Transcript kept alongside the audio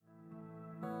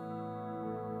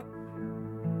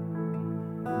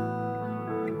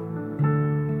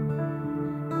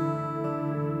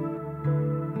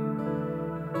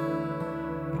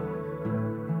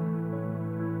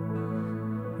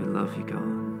you,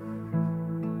 God.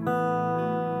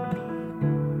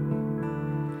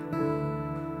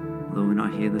 Lord, we're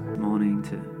not here this morning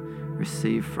to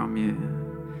receive from you.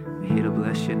 We're here to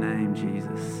bless your name,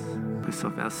 Jesus. Focus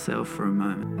off ourselves for a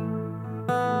moment.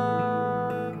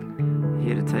 We're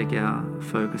here to take our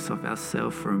focus off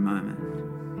ourselves for a moment.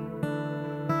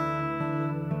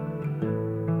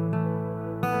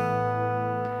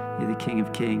 You're the King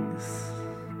of Kings.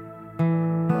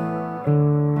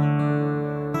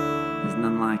 There's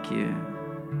none like you.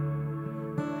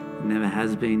 Never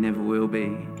has been, never will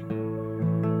be.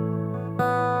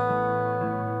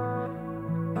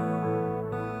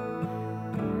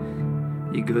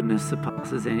 Your goodness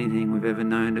surpasses anything we've ever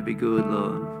known to be good,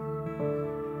 Lord.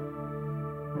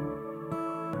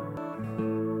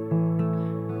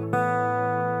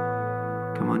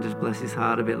 Come on, just bless his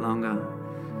heart a bit longer.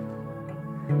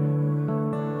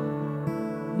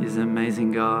 He's an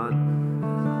amazing God.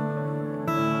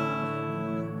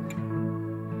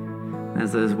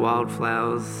 As those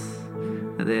wildflowers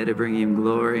are there to bring him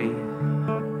glory,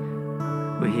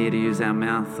 we're here to use our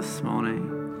mouth this morning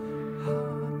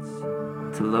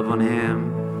to love on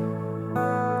him,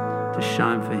 to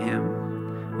shine for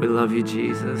him. We love you,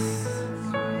 Jesus.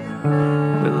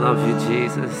 We love you,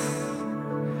 Jesus.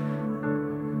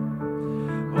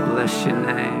 Bless your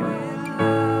name.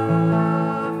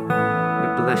 We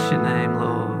bless your name,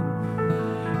 Lord.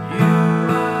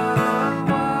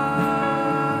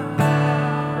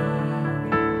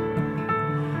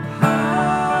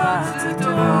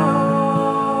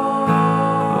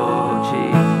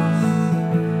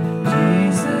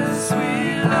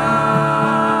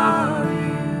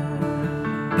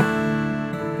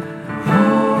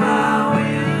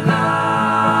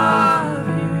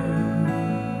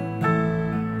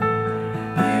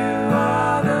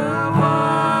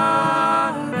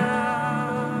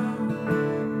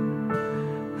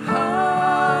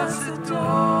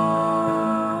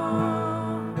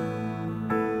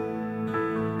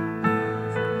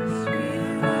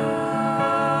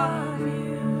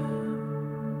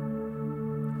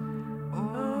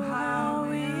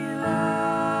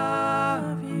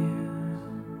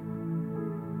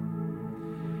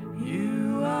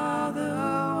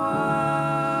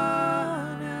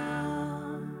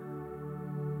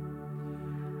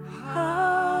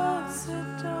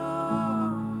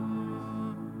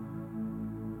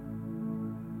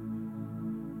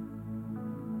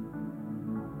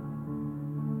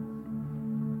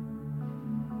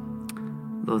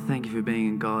 Lord, thank you for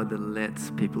being a God that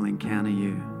lets people encounter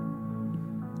you,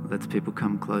 lets people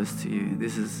come close to you.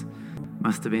 This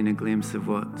must have been a glimpse of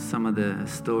what some of the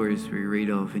stories we read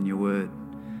of in your word.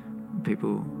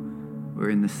 People were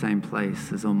in the same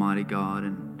place as Almighty God,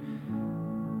 and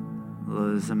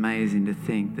Lord, it's amazing to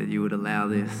think that you would allow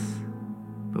this,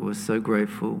 but we're so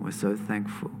grateful, we're so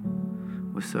thankful,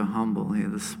 we're so humble here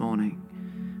this morning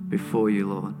before you,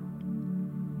 Lord.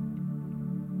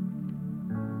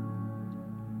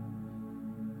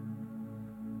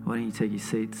 Why don't you take your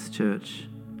seats, church?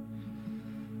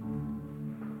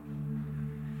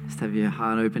 Just have your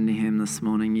heart open to him this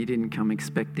morning. You didn't come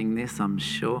expecting this, I'm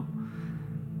sure.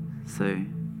 So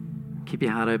keep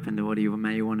your heart open to what you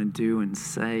may want to do and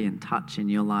say and touch in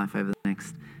your life over the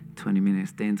next 20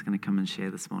 minutes. Dan's going to come and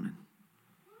share this morning.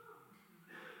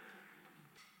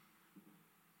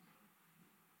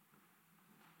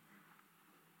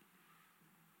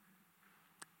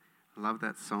 I love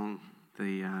that song,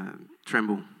 the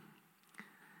Tremble.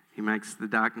 He makes the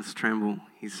darkness tremble.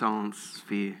 He silences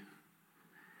fear.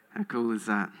 How cool is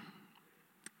that?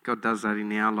 God does that in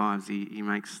our lives. He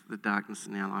makes the darkness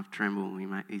in our life tremble.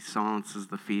 He silences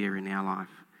the fear in our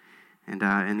life.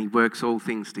 And he works all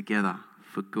things together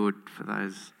for good for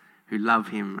those who love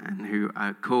him and who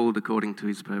are called according to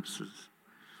his purposes.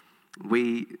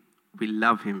 We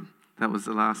love him. That was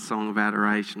the last song of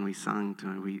adoration we sung to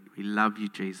him. We love you,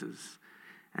 Jesus.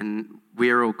 And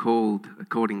we're all called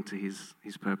according to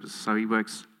his purpose. So he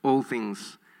works all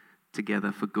things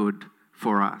together for good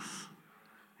for us.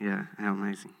 Yeah, how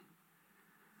amazing.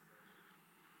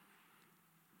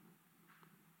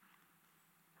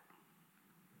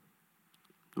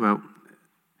 Well,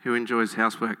 who enjoys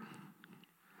housework?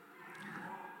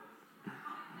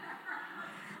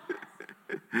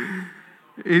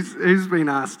 Who's been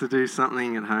asked to do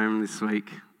something at home this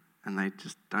week and they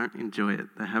just don't enjoy it?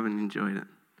 They haven't enjoyed it.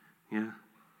 Yeah.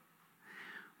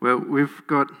 Well, we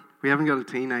haven't got a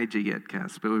teenager yet,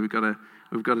 Cass, but we've got a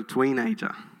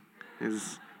tweenager.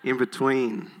 Is in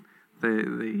between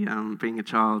the being a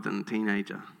child and a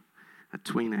teenager, a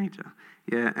tweenager.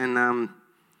 Yeah, and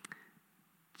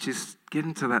just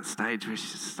getting to that stage where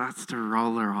she starts to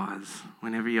roll her eyes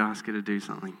whenever you ask her to do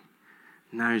something.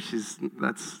 No,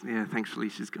 thankfully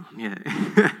she's gone, yeah.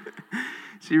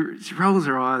 She rolls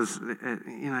her eyes,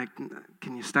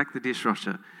 can you stack the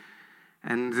dishwasher?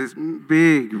 And this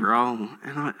big roll,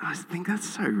 and I think that's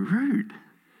so rude.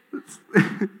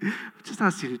 I've just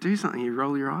asked you to do something, you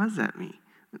roll your eyes at me.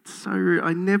 It's so rude.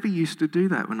 I never used to do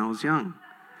that when I was young.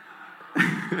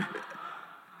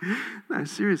 No,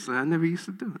 seriously, I never used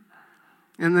to do it.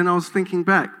 And then I was thinking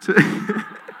back to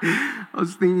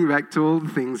all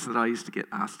the things that I used to get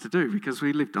asked to do, because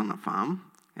we lived on a farm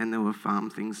and there were farm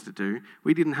things to do.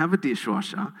 We didn't have a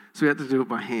dishwasher, so we had to do it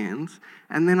by hands.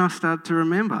 And then I started to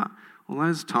remember all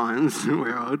those times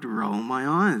where I would roll my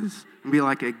eyes and be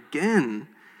like, again?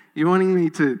 You're wanting me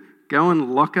to go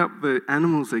and lock up the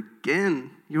animals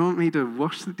again? You want me to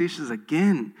wash the dishes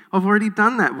again? I've already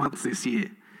done that once this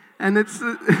year. And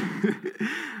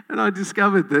and I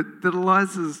discovered that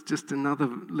Eliza's just another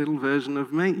little version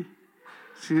of me.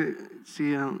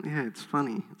 It's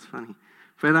funny.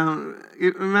 But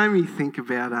it made me think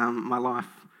about my life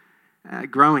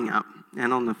growing up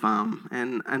and on the farm.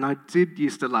 And I did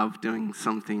used to love doing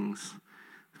some things,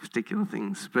 particular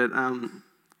things. But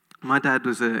my dad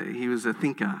was a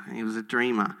thinker, he was a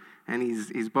dreamer, and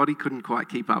his body couldn't quite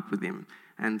keep up with him.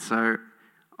 And so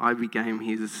I became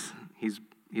his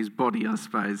body, I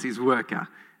suppose, his worker.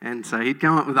 And so he'd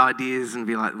come up with ideas and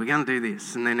be like, we're going to do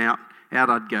this. And then out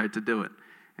I'd go to do it.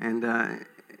 And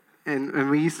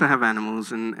we used to have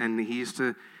animals, and he was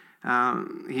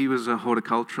a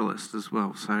horticulturalist as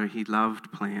well. So he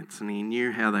loved plants, and he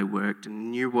knew how they worked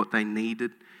and knew what they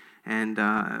needed. And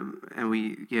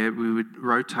we would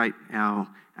rotate our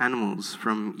animals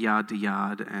from yard to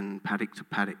yard and paddock to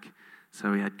paddock.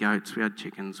 So we had goats, we had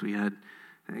chickens, we had,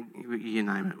 you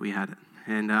name it, we had it.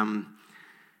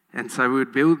 And so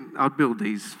I'd build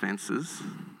these fences,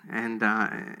 and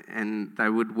they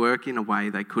would work in a way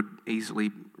they could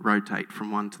easily rotate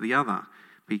from one to the other,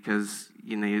 because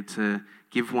you needed to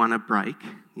give one a break.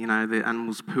 The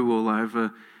animals poo all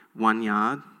over one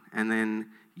yard, and then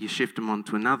you shift them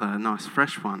onto another, a nice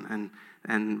fresh one,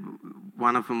 and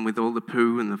one of them with all the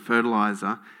poo and the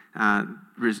fertiliser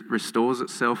restores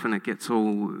itself, and it gets all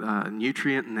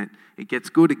nutrient, and it gets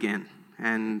good again.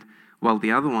 And while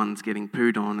the other one's getting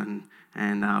pooed on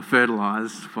and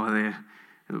fertilised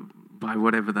by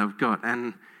whatever they've got,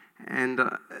 and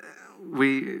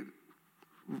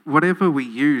whatever we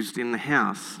used in the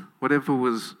house, whatever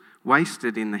was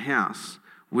wasted in the house,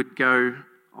 would go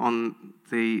on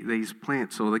these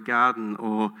plants or the garden,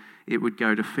 or it would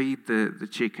go to feed the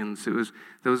chickens.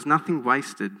 There was nothing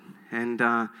wasted, and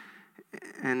I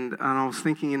was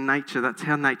thinking, in nature, that's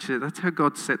how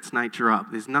God sets nature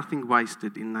up. There's nothing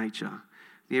wasted in nature.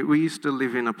 We used to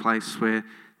live in a place where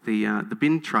the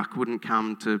bin truck wouldn't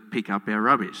come to pick up our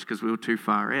rubbish because we were too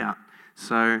far out.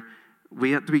 So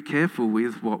we had to be careful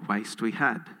with what waste we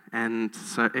had, and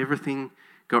so everything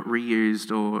got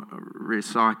reused or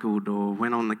recycled or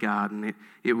went on the garden.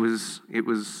 It was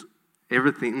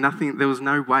everything. Nothing. There was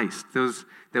no waste.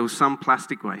 There was some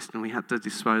plastic waste, and we had to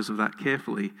dispose of that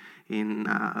carefully in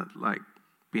like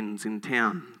bins in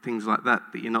town, things like that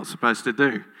you're not supposed to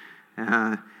do.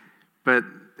 But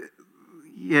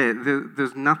yeah,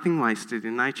 there's nothing wasted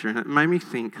in nature, and it made me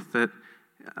think that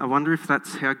I wonder if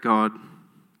that's how God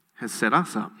has set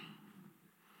us up,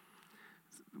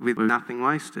 with nothing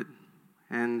wasted.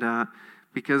 And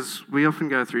because we often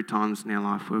go through times in our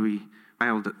life where we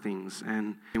failed at things,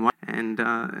 and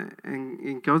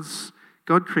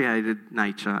God created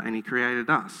nature and He created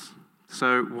us.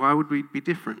 So why would we be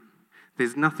different?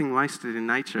 There's nothing wasted in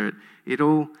nature. It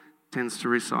all tends to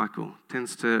recycle,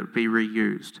 tends to be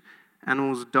reused.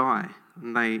 Animals die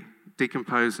and they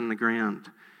decompose in the ground.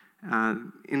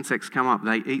 Insects come up,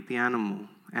 they eat the animal,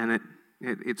 and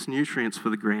it's nutrients for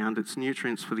the ground, it's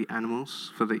nutrients for the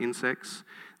animals, for the insects.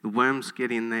 The worms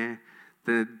get in there.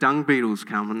 The dung beetles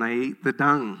come and they eat the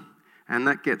dung, and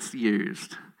that gets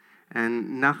used.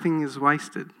 And nothing is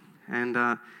wasted. And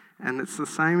it's the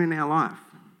same in our life.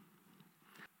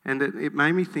 And it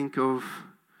made me think of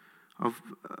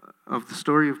the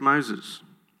story of Moses.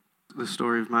 The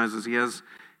story of Moses. He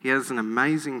has an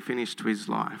amazing finish to his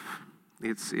life.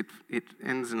 It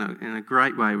ends in a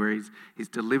great way, where he's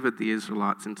delivered the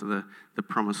Israelites into the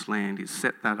promised land. He's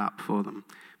set that up for them.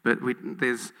 But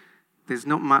there's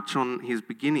not much on his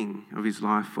beginning of his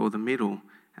life or the middle,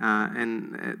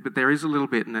 but there is a little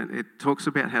bit, and it talks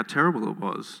about how terrible it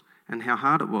was and how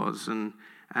hard it was, and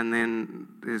then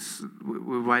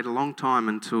we wait a long time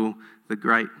until the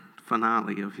great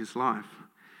finale of his life,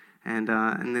 and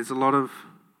there's a lot of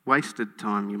wasted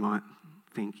time, you might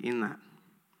think, in that.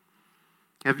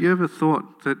 Have you ever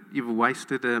thought that you've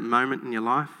wasted a moment in your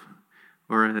life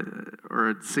or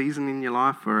a season in your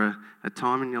life or a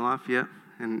time in your life, yeah,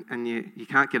 and you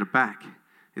can't get it back.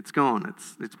 It's gone.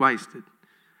 It's wasted.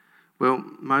 Well,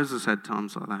 Moses had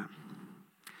times like that.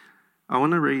 I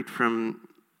want to read from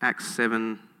Acts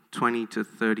 7:20 to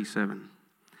 37.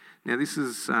 Now, this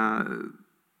is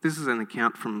an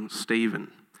account from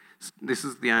Stephen. This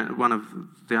is one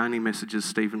of the only messages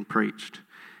Stephen preached,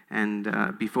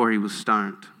 and before he was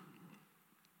stoned.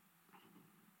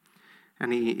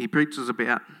 And he preaches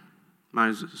about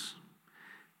Moses.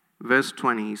 Verse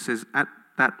 20, he says, "At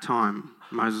that time,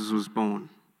 Moses was born."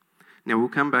 Now, we'll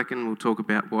come back and we'll talk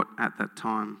about what at that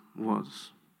time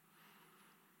was.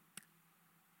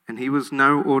 "And he was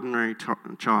no ordinary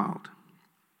child."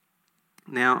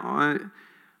 Now,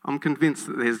 I'm convinced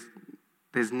that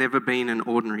there's never been an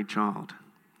ordinary child.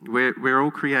 We're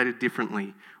all created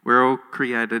differently. We're all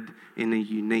created in a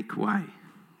unique way.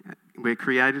 We're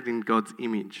created in God's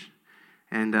image.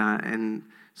 And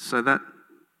so that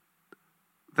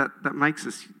makes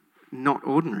us not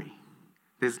ordinary.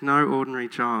 There's no ordinary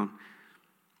child.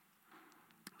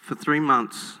 For 3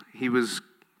 months, he was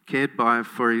cared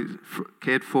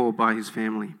for by his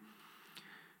family.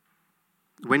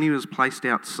 When he was placed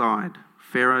outside,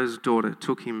 Pharaoh's daughter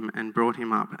took him and brought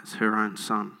him up as her own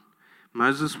son.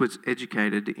 Moses was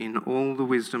educated in all the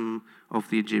wisdom of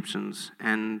the Egyptians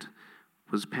and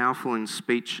was powerful in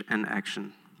speech and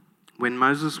action. When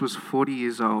Moses was 40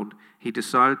 years old, he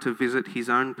decided to visit his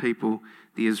own people,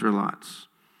 the Israelites.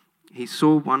 He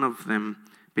saw one of them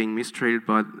being mistreated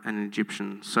by an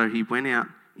Egyptian, so he went out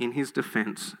in his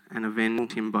defense and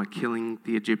avenged him by killing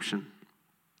the Egyptian.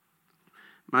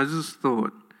 Moses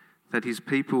thought that his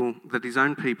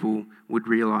own people would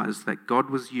realize that God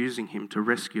was using him to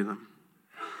rescue them.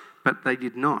 But they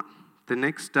did not. The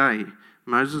next day,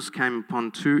 Moses came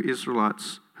upon 2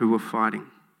 Israelites who were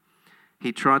fighting.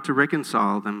 He tried to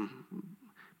reconcile them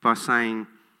by saying,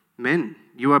 "Men,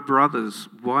 you are brothers.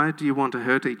 Why do you want to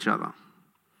hurt each other?"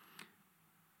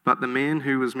 But the man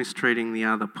who was mistreating the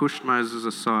other pushed Moses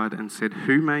aside and said,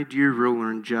 "Who made you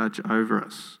ruler and judge over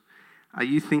us? Are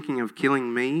you thinking of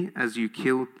killing me as you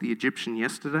killed the Egyptian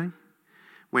yesterday?"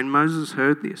 When Moses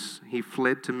heard this, he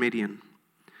fled to Midian,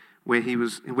 where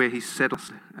he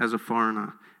settled as a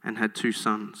foreigner and had 2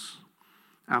 sons.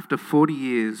 After 40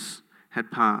 years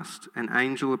had passed, an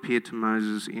angel appeared to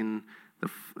Moses in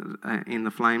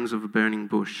the flames of a burning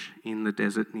bush in the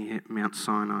desert near Mount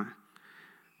Sinai.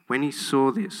 When he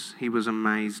saw this, he was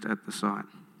amazed at the sight,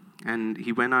 and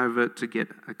he went over to get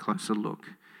a closer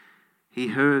look. He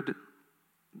heard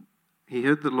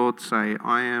the Lord say,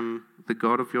 "I am the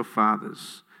God of your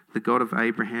fathers, the God of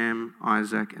Abraham,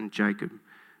 Isaac, and Jacob."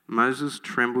 Moses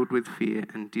trembled with fear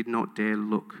and did not dare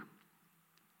look.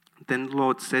 Then the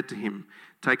Lord said to him,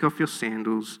 "Take off your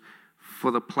sandals,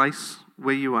 for the place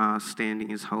where you are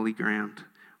standing is holy ground.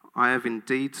 I have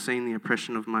indeed seen the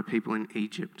oppression of my people in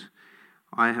Egypt.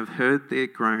 I have heard their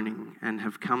groaning and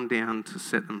have come down to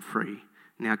set them free.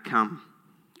 Now come,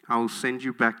 I will send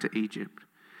you back to Egypt."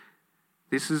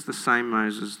 This is the same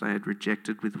Moses they had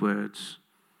rejected with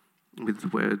the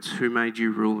words, "Who made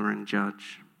you ruler and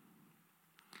judge?"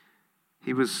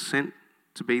 He was sent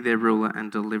to be their ruler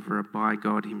and deliverer by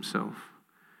God himself.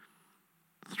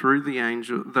 Though the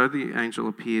angel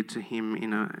appeared to him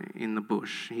in the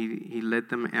bush, he led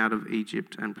them out of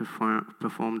Egypt and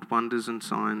performed wonders and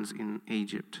signs in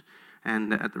Egypt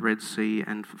and at the Red Sea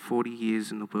and for 40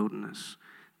 years in the wilderness.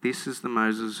 This is the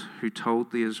Moses who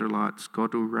told the Israelites,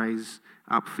 "God will raise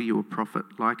up for you a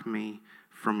prophet like me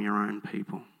from your own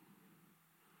people."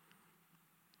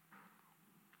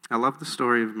 I love the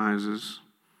story of Moses.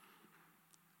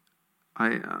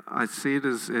 I see it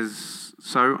as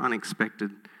so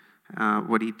unexpected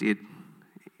what he did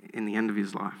in the end of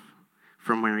his life,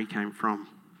 from where he came from.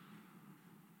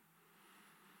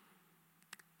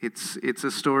 It's a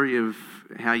story of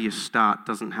how you start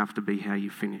doesn't have to be how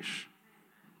you finish.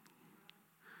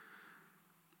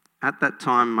 At that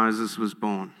time, Moses was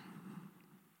born.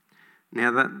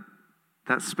 Now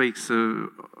that speaks of,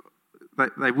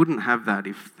 they wouldn't have that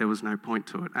if there was no point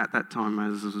to it. At that time,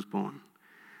 Moses was born.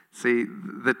 See,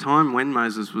 the time when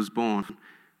Moses was born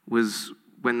was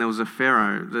when there was a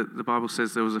Pharaoh. The Bible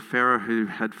says there was a Pharaoh who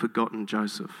had forgotten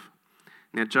Joseph.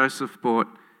 Now, Joseph brought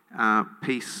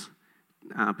peace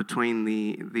between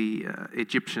the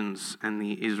Egyptians and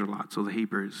the Israelites, or the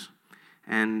Hebrews.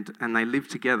 And they lived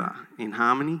together in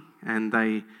harmony, and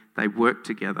they worked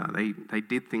together. They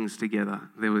did things together.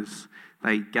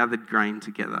 They gathered grain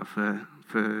together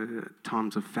for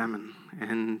times of famine.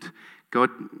 And God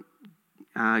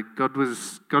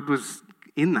was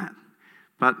in that.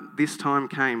 But this time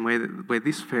came where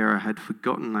this Pharaoh had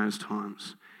forgotten those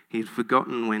times. He had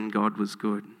forgotten when God was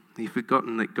good. He had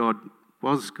forgotten that God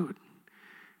was good.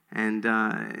 And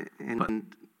the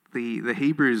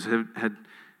Hebrews had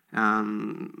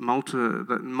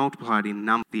multiplied in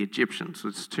number the Egyptians. So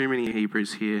it's too many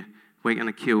Hebrews here. We're going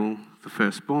to kill the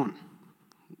firstborn.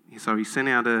 So he sent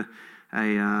out a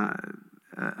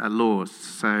law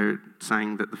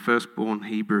saying that the firstborn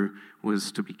Hebrew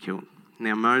was to be killed.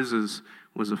 Now Moses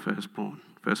was a firstborn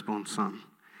son.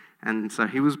 And so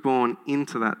he was born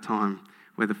into that time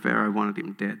where the Pharaoh wanted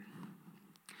him dead.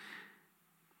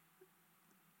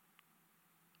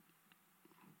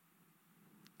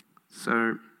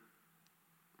 So,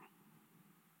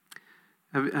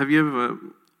 have you ever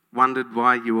wondered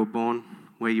why you were born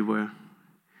where you were?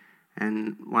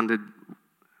 And wondered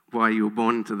why you were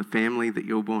born into the family that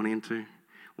you were born into?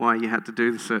 Why you had to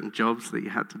do the certain jobs that you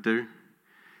had to do?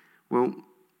 Well,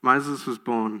 Moses was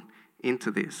born into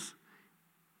this.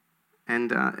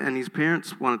 And his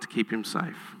parents wanted to keep him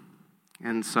safe.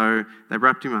 And so they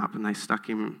wrapped him up and they stuck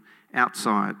him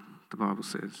outside, the Bible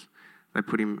says. They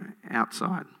put him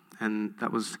outside. And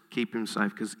that was to keep him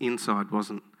safe because inside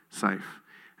wasn't safe.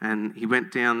 And he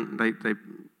went down, they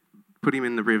put him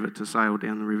in the river to sail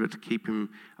down the river to keep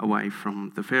him away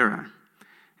from the Pharaoh.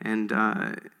 And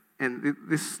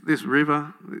this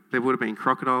river, there would have been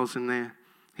crocodiles in there.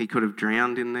 He could have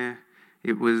drowned in there.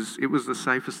 It was the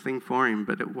safest thing for him,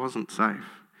 but it wasn't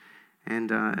safe. And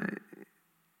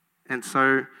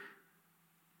so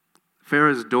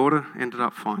Pharaoh's daughter ended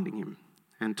up finding him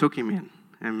and took him in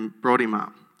and brought him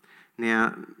up.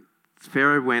 Now,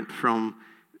 Pharaoh went from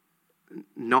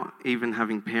not even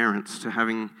having parents to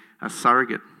having a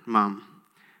surrogate mum.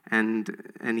 And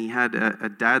he had a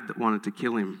dad that wanted to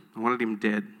kill him, wanted him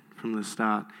dead from the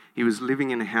start. He was living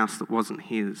in a house that wasn't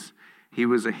his. He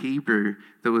was a Hebrew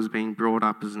that was being brought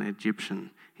up as an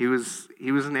Egyptian. He was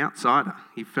an outsider.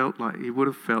 He would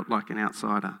have felt like an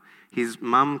outsider. His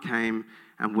mum came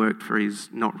and worked for his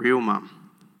not real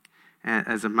mum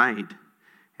as a maid.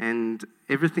 And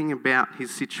everything about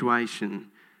his situation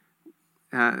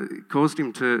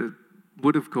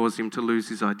would have caused him to lose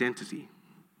his identity.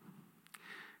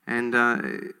 And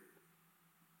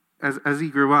as he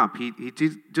grew up, he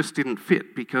just didn't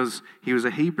fit because he was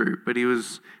a Hebrew, but he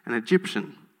was an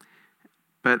Egyptian.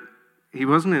 But he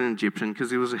wasn't an Egyptian because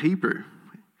he was a Hebrew.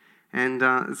 And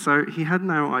so he had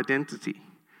no identity.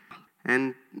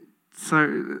 And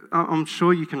so I'm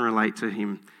sure you can relate to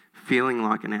him feeling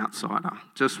like an outsider,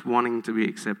 just wanting to be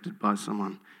accepted by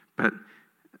someone, but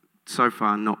so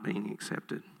far not being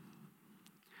accepted.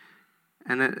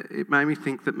 And it made me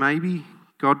think that maybe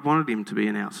God wanted him to be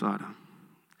an outsider.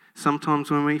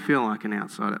 Sometimes when we feel like an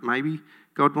outsider, maybe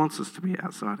God wants us to be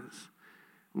outsiders.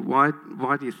 Why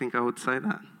do you think I would say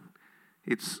that?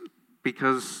 It's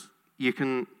because you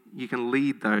can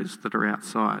lead those that are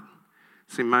outside.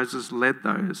 See, Moses led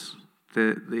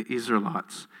the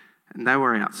Israelites, and they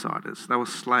were outsiders. They were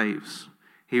slaves.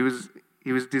 He was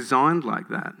designed like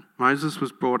that. Moses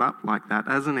was brought up like that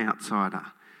as an outsider.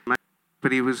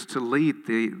 But he was to lead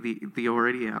the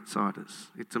already outsiders.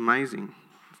 It's amazing.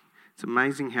 It's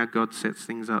amazing how God sets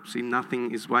things up. See,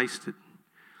 nothing is wasted.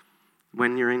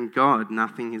 When you're in God,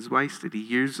 nothing is wasted. He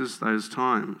uses those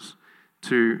times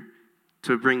to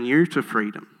bring you to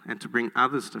freedom and to bring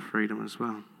others to freedom as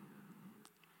well.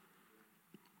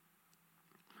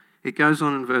 It goes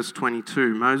on in verse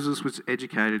 22. Moses was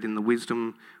educated in the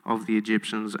wisdom of the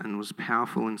Egyptians and was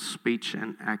powerful in speech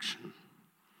and action.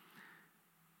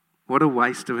 What a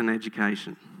waste of an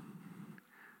education.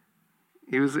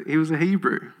 He was a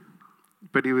Hebrew,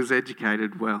 but he was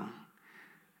educated well.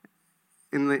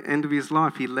 In the end of his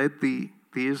life, he led the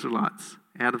Israelites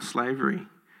out of slavery.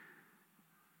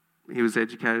 He was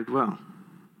educated well.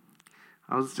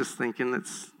 I was just thinking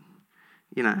that's,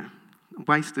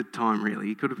 wasted time really.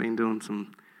 He could have been doing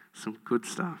some good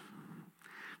stuff.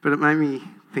 But it made me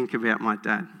think about my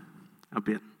dad a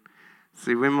bit.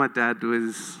 See, when my dad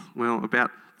was,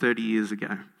 about 30 years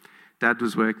ago, Dad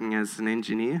was working as an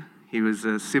engineer. He was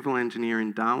a civil engineer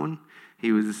in Darwin.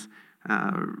 He was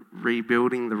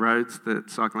rebuilding the roads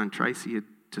that Cyclone Tracy had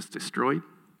just destroyed.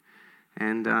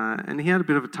 And he had a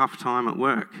bit of a tough time at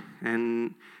work.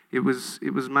 And it was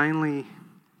mainly,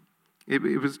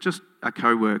 it was just a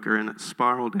co-worker, and it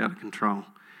spiraled out of control.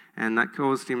 And that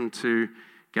caused him to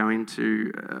go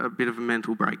into a bit of a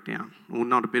mental breakdown. Well,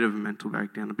 not a bit of a mental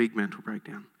breakdown, a big mental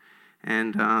breakdown.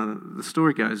 And the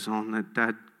story goes on that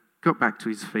Dad got back to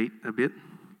his feet a bit,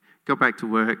 got back to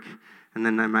work, and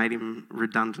then they made him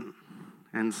redundant.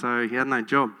 And so he had no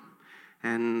job.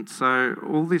 And so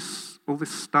all this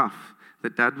stuff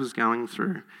that Dad was going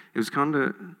through, it was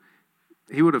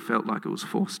he would have felt like it was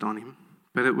forced on him,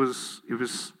 but it was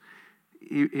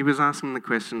he was asking the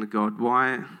question to God,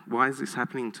 why is this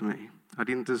happening to me? I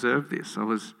didn't deserve this. I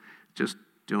was just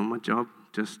doing my job,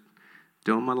 just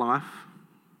doing my life,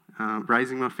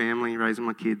 raising my family, raising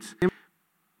my kids.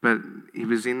 But he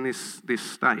was in this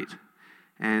state.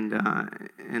 And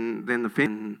then the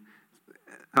family...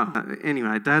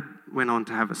 anyway, Dad went on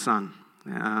to have a son.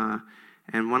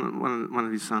 And one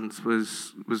of his sons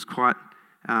was quite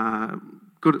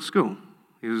good at school.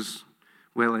 He was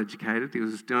well educated. He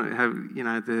was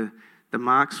the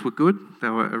marks were good. They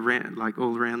were around, like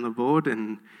all around the board,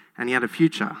 and he had a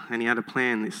future, and he had a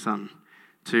plan, this son,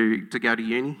 to go to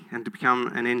uni and to become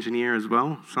an engineer as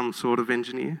well, some sort of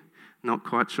engineer. Not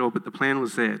quite sure, but the plan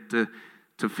was there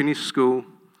to finish school,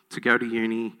 to go to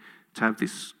uni, to have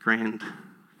this grand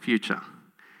future.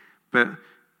 But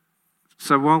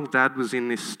so while Dad was in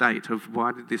this state of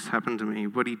why did this happen to me,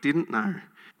 what he didn't know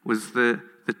was the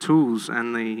tools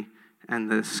and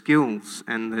the skills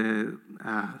and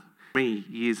me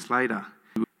years later.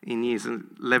 In years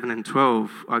 11 and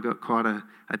 12, I got quite a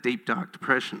deep, dark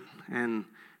depression. And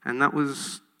that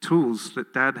was tools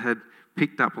that Dad had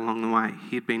picked up along the way.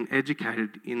 He'd been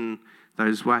educated in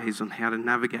those ways on how to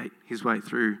navigate his way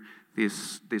through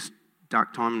this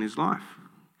dark time in his life.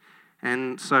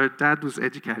 And so Dad was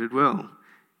educated well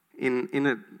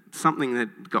in something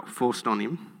that got forced on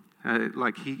him.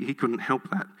 He couldn't help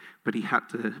that, but he had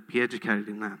to be educated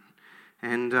in that.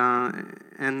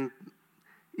 And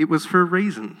it was for a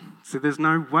reason. So there's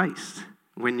no waste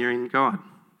when you're in God.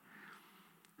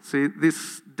 See,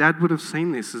 this Dad would have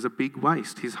seen this as a big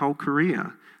waste. His whole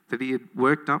career that he had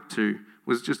worked up to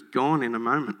was just gone in a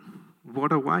moment.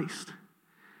 What a waste.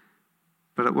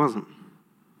 But it wasn't.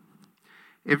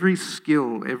 Every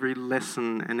skill, every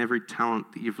lesson, and every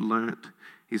talent that you've learnt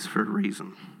is for a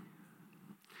reason.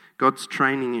 God's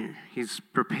training you, He's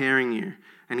preparing you,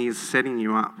 and He is setting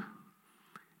you up.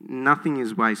 Nothing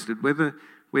is wasted. Whether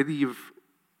you've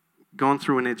gone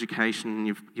through an education and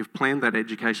you've planned that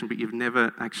education, but you've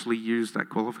never actually used that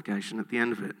qualification at the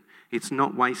end of it, it's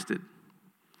not wasted.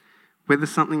 Whether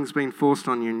something's been forced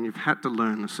on you and you've had to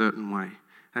learn a certain way,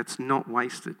 that's not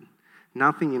wasted.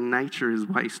 Nothing in nature is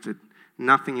wasted.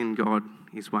 Nothing in God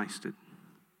is wasted.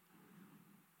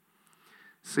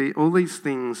 See, all these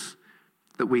things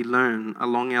that we learn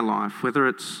along our life, whether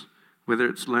it's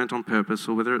learnt on purpose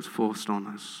or whether it's forced on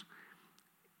us,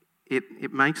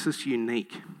 it makes us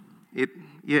unique. It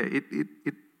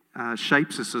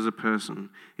shapes us as a person.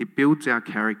 It builds our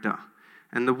character.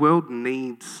 And the world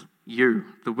needs you.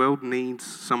 The world needs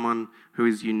someone who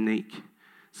is unique.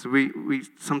 So we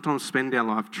sometimes spend our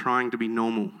life trying to be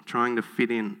normal, trying to fit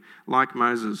in, like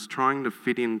Moses, trying to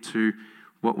fit into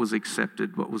what was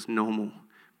accepted, what was normal.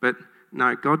 But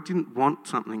no, God didn't want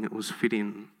something that was fit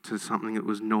in to something that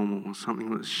was normal, or something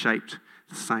that was shaped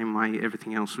the same way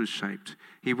everything else was shaped.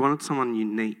 He wanted someone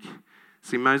unique.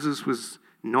 See, Moses was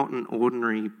not an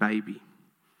ordinary baby.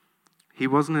 He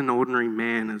wasn't an ordinary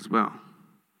man as well.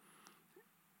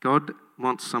 God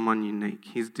wants someone unique.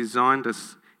 He's designed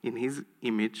us in His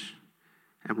image,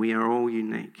 and we are all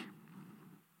unique.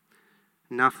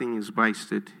 Nothing is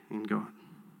wasted in God.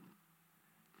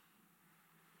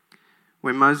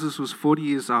 When Moses was 40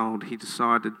 years old, he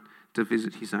decided to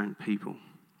visit his own people.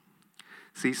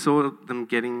 So he saw them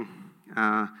getting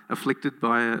afflicted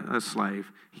by a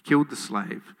slave. He killed the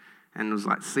slave and was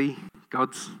like, see,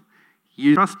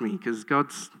 you trust me because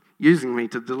God's using me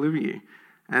to deliver you.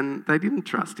 And they didn't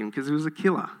trust him because he was a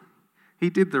killer.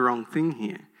 He did the wrong thing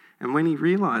here. And when he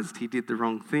realised he did the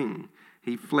wrong thing,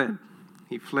 he fled.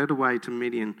 He fled away to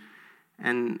Midian.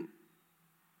 And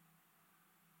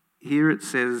here it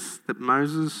says that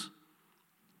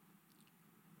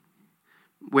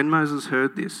when Moses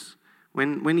heard this,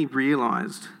 when he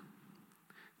realised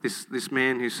this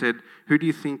man who said, "Who do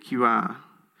you think you are?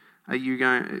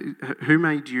 Who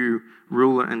made you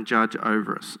ruler and judge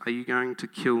over us? Are you going to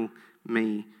kill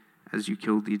me as you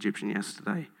killed the Egyptian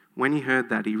yesterday?" When he heard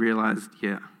that, he realised,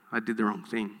 yeah, I did the wrong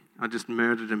thing. I just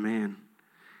murdered a man.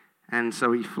 And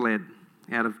so he fled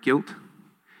out of guilt.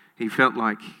 He felt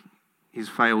like he's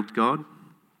failed God.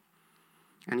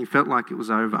 And he felt like it was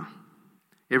over.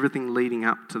 Everything leading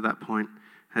up to that point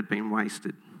had been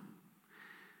wasted.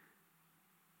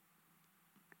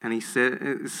 And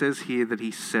it says here that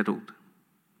he settled.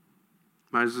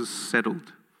 Moses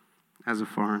settled as a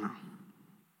foreigner.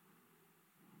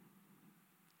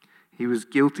 He was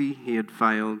guilty, he had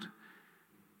failed,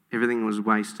 everything was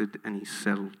wasted, and he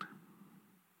settled.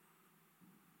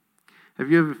 Have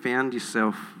you ever found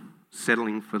yourself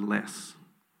settling for less?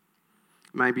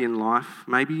 Maybe in life,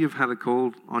 maybe you've had a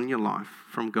call on your life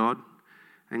from God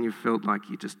and you felt like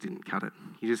you just didn't cut it.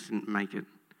 You just didn't make it.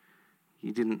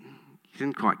 You You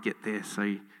didn't quite get there,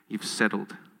 so you've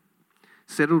settled.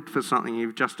 Settled for something,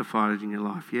 you've justified it in your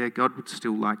life. Yeah, God would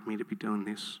still like me to be doing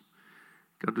this.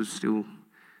 God would still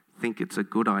think it's a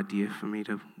good idea for me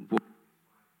to walk.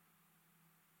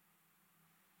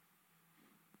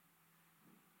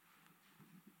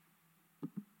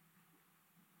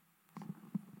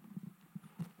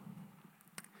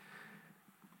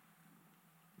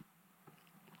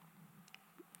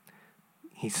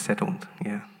 He's settled,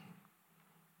 yeah.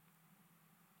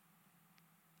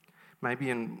 Maybe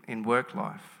in work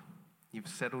life, you've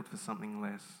settled for something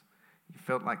less. You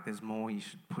felt like there's more, you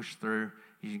should push through,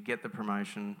 you should get the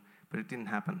promotion, but it didn't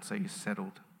happen, so you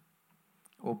settled.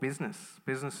 Or business.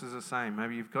 Business is the same.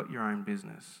 Maybe you've got your own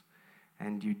business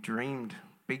and you dreamed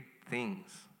big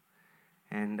things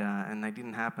and they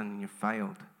didn't happen and you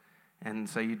failed. And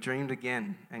so you dreamed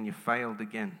again and you failed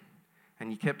again.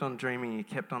 And you kept on dreaming, you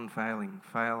kept on failing,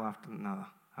 fail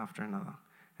after another.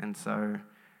 And so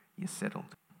you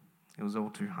settled. It was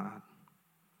all too hard.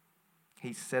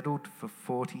 He settled for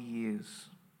 40 years.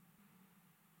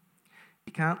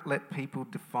 You can't let people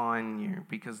define you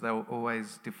because they'll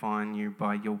always define you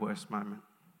by your worst moment.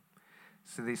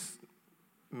 So this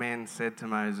man said to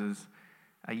Moses,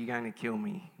 "Are you going to kill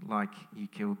me like you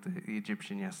killed the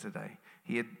Egyptian yesterday?"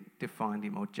 He had defined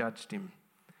him or judged him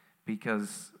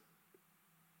because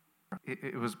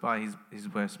it was by his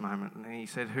worst moment. And he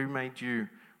said, "Who made you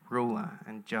ruler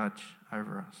and judge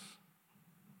over us?"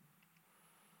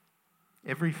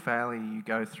 Every failure you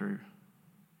go through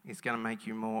is going to make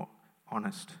you more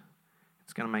honest.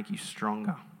 It's going to make you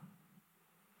stronger.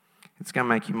 It's going to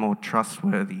make you more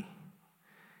trustworthy.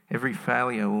 Every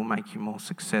failure will make you more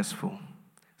successful.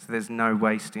 So there's no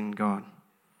waste in God.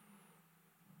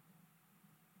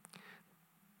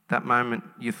 That moment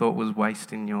you thought was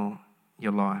waste in your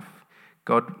life,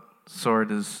 God saw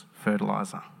it as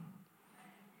fertilizer.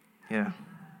 Yeah.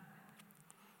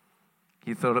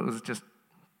 You thought it was just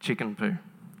chicken poo,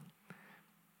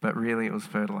 but really it was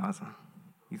fertilizer.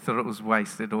 You thought it was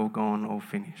wasted, all gone, all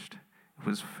finished. It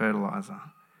was fertilizer.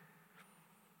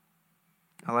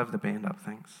 I'll have the band up,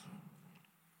 thanks.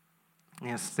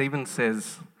 Now, Stephen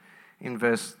says in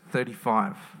verse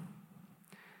 35,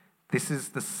 this is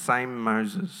the same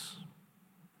Moses.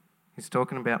 He's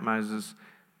talking about Moses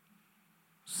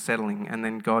settling, and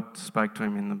then God spoke to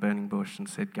him in the burning bush and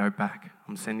said, "Go back,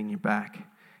 I'm sending you back.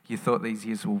 You thought these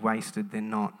years were wasted, they're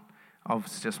not. I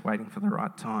was just waiting for the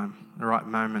right time, the right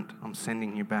moment. I'm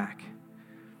sending you back."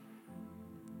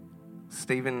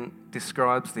 Stephen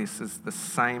describes this as the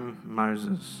same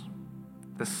Moses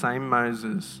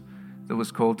that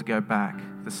was called to go back,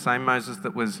 the same Moses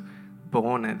that was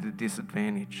born at a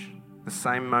disadvantage, the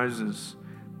same Moses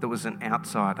that was an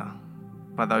outsider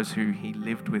by those who he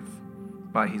lived with,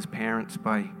 by his parents,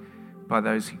 by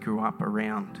those he grew up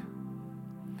around.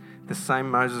 The same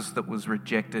Moses that was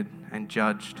rejected and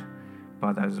judged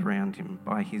by those around him,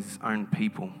 by his own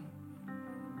people.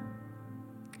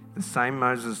 The same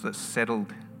Moses that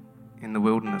settled in the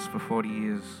wilderness for 40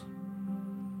 years.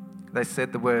 They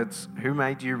said the words, "Who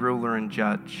made you ruler and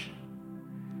judge?"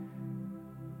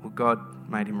 Well, God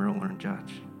made him ruler and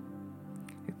judge.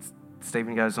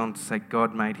 Stephen goes on to say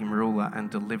God made him ruler and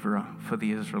deliverer for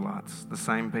the Israelites, the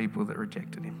same people that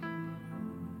rejected him.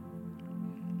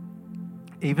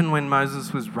 Even when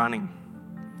Moses was running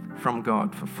from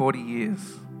God for 40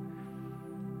 years,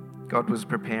 God was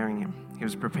preparing him. He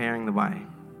was preparing the way.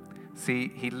 See,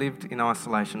 he lived in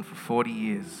isolation for 40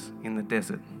 years in the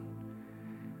desert.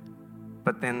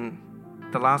 But then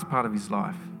the last part of his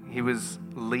life, he was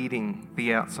leading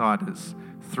the outsiders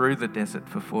through the desert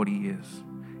for 40 years.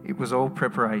 It was all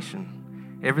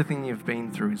preparation. Everything you've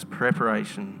been through is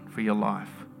preparation for your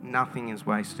life. Nothing is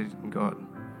wasted in God.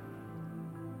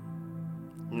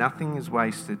 Nothing is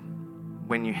wasted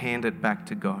when you hand it back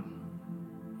to God.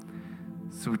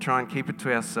 So we try and keep it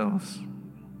to ourselves.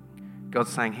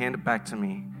 God's saying, hand it back to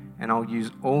me, and I'll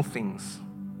use all things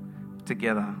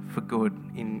together for good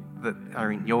that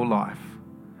are in your life.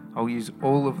 I'll use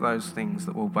all of those things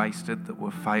that were wasted, that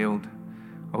were failed.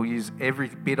 I'll use every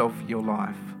bit of your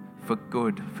life for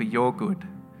good, for your good,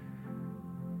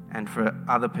 and for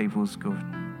other people's good.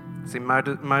 See,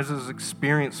 Moses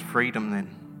experienced freedom then,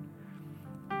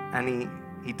 and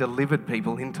he delivered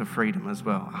people into freedom as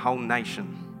well, a whole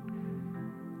nation.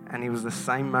 And he was the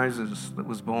same Moses that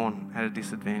was born at a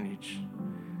disadvantage.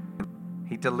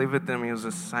 He delivered them. He was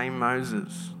the same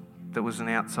Moses that was an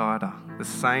outsider, the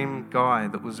same guy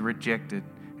that was rejected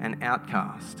and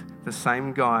outcast, the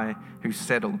same guy who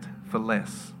settled for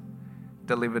less,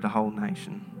 delivered a whole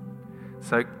nation.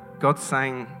 So God's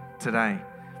saying today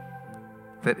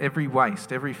that every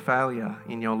waste, every failure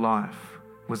in your life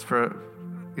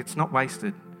it's not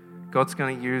wasted. God's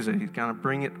going to use it. He's going to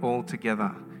bring it all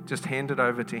together. Just hand it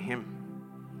over to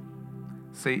him.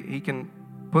 See, he can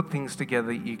put things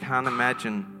together you can't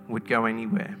imagine would go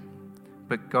anywhere.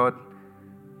 But God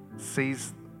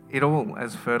sees it all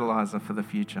as fertilizer for the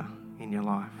future in your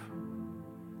life.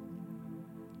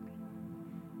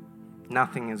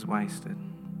 Nothing is wasted.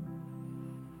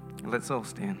 Let's all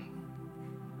stand.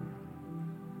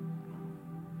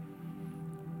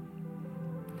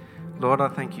 Lord, I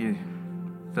thank you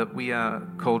that we are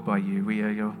called by you. We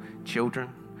are your children.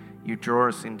 You draw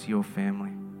us into your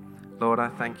family. Lord, I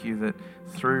thank you that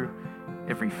through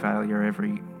every failure,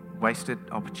 every wasted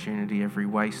opportunity, every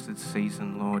wasted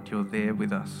season, Lord, you're there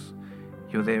with us.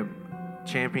 You're there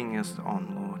championing us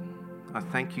on, Lord. I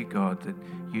thank you, God, that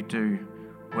you do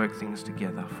work things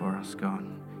together for us, God.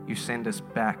 You send us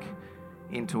back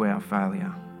into our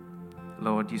failure.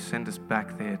 Lord, you send us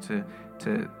back there to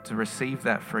receive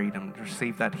that freedom, to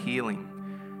receive that healing,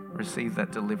 receive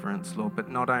that deliverance, Lord, but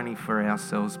not only for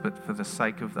ourselves, but for the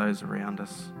sake of those around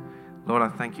us. Lord, I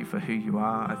thank you for who you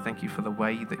are. I thank you for the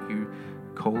way that you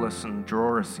call us and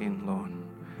draw us in, Lord.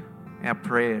 Our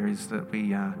prayer is that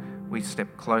we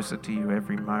step closer to you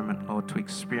every moment, Lord, to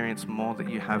experience more that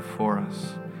you have for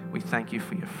us. We thank you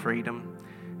for your freedom.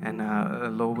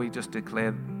 And Lord, we just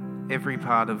declare every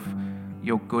part of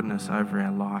your goodness over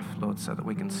our life, Lord, so that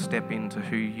we can step into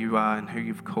who you are and who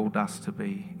you've called us to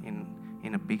be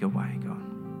in a bigger way, God.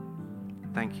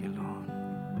 Thank you, Lord.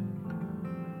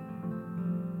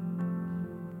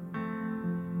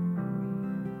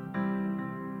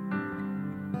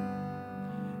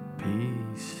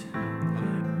 Peace,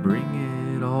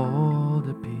 bring it all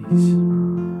to peace.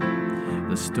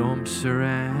 The storm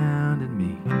surrounded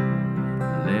me,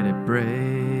 let it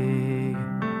break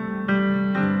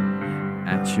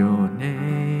at your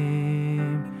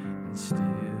name and still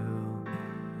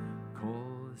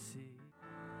call the sea.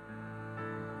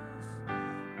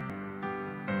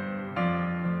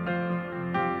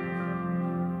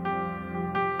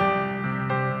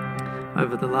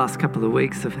 Over the last couple of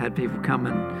weeks, I've had people come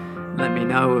and let me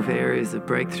know of areas of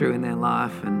breakthrough in their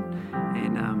life and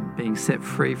being set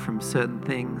free from certain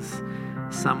things.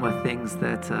 Some were things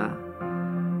that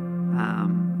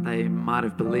they might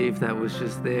have believed that was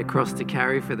just their cross to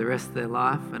carry for the rest of their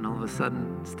life, and all of a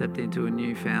sudden stepped into a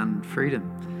newfound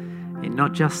freedom in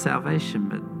not just salvation,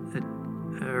 but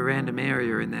a random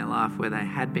area in their life where they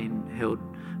had been held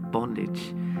bondage.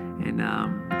 And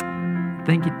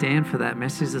thank you, Dan, for that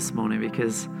message this morning,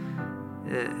 because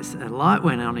a light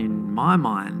went on in my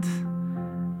mind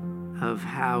of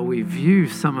how we view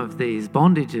some of these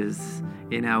bondages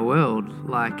in our world.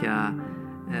 Like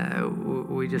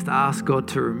we just ask God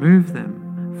to remove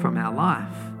them from our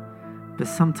life, but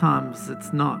sometimes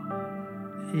it's not.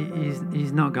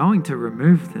 He's not going to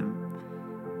remove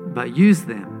them, but use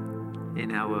them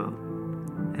in our world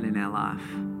and in our life.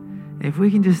 If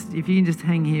you can just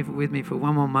hang here with me for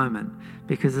one more moment,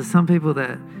 because there's some people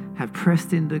that have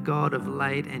pressed into God of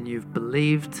late, and you've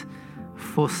believed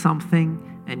for something,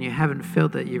 and you haven't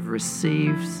felt that you've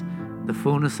received the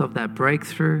fullness of that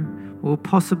breakthrough. Well,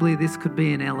 possibly this could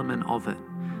be an element of it.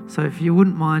 So if you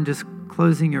wouldn't mind just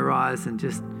closing your eyes and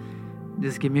just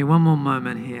give me one more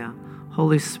moment here.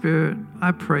 Holy Spirit,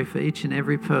 I pray for each and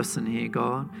every person here,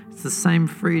 God. It's the same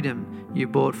freedom you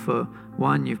bought for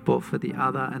one, you've bought for the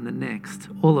other, and the next,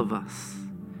 all of us.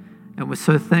 And we're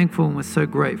so thankful and we're so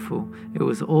grateful. It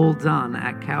was all done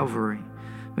at Calvary.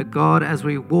 But God, as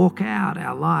we walk out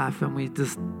our life and we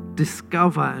just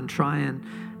discover and try and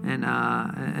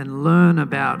learn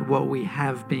about what we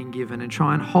have been given and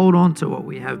try and hold on to what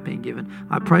we have been given,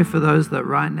 I pray for those that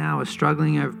right now are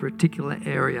struggling over a particular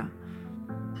area.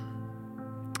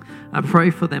 I pray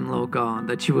for them, Lord God,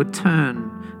 that you would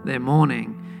turn their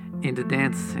mourning into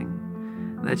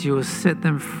dancing, that you will set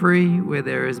them free where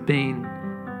there has been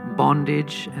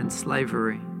bondage and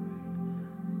slavery.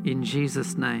 In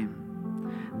Jesus' name.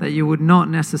 That you would not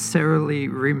necessarily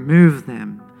remove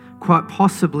them. Quite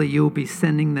possibly you'll be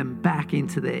sending them back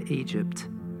into their Egypt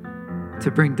to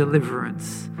bring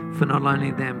deliverance for not only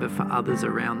them but for others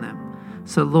around them.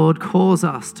 So Lord, cause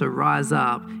us to rise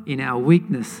up in our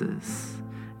weaknesses.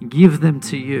 Give them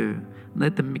to you.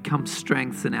 Let them become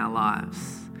strengths in our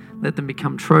lives. Let them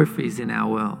become trophies in our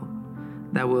world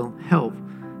that will help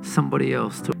somebody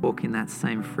else to walk in that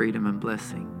same freedom and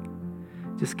blessing.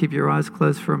 Just keep your eyes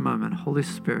closed for a moment. Holy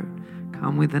Spirit,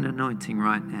 come with an anointing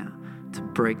right now to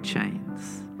break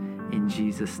chains in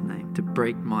Jesus' name, to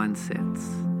break mindsets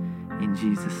in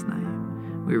Jesus'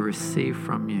 name. we receive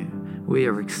from you. We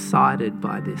are excited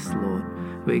by this,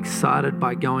 Lord. We're excited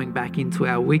by going back into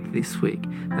our week this week.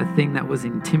 The thing that was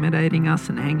intimidating us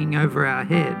and hanging over our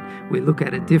head, we look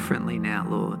at it differently now,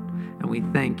 Lord. And we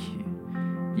thank you.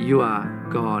 You are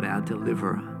God, our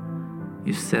deliverer.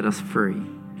 You set us free.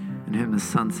 And whom the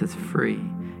Son sets free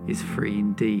is free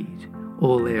indeed.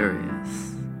 All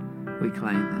areas, we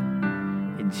claim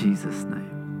them. In Jesus'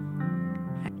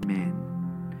 name.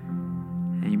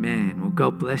 Amen. Amen. Well,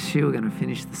 God bless you. We're going to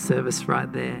finish the service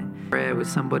right there. Prayer with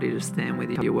somebody to stand with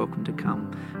you. You're welcome to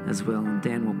come as well, and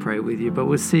Dan will pray with you. But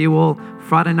we'll see you all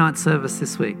Friday night service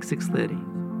this week,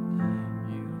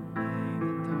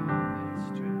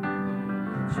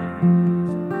 6:30.